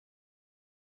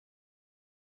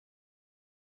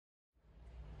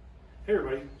Hey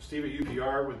everybody, Steve at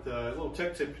UPR with a little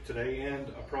tech tip today and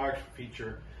a product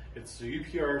feature. It's the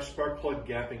UPR Spark Plug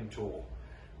Gapping tool.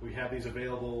 We have these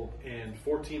available in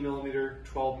 14mm,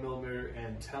 12mm,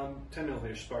 and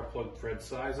 10mm spark plug thread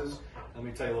sizes. Let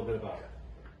me tell you a little bit about it.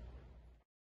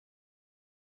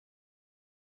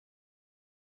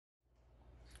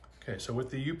 Okay, so with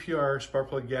the UPR Spark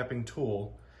Plug Gapping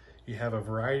tool, you have a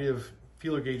variety of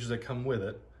feeler gauges that come with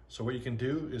it. So what you can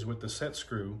do is with the set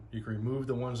screw, you can remove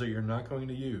the ones that you're not going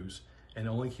to use and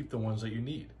only keep the ones that you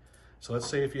need. So let's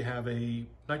say if you have a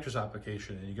nitrous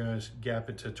application and you're going to gap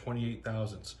it to 28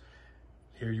 thousandths.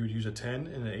 Here you would use a 10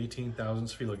 and an 18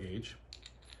 thousandths feeler gauge.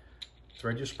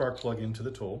 Thread your spark plug into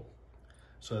the tool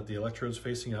so that the electrode's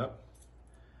facing up.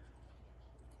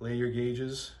 Lay your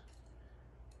gauges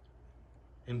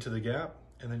into the gap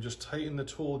and then just tighten the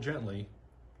tool gently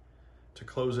to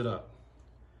close it up.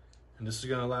 And this is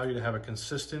going to allow you to have a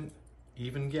consistent,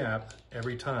 even gap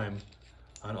every time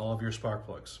on all of your spark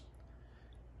plugs.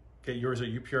 Get yours at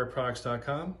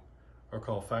uprproducts.com or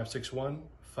call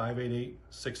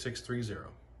 561-588-6630.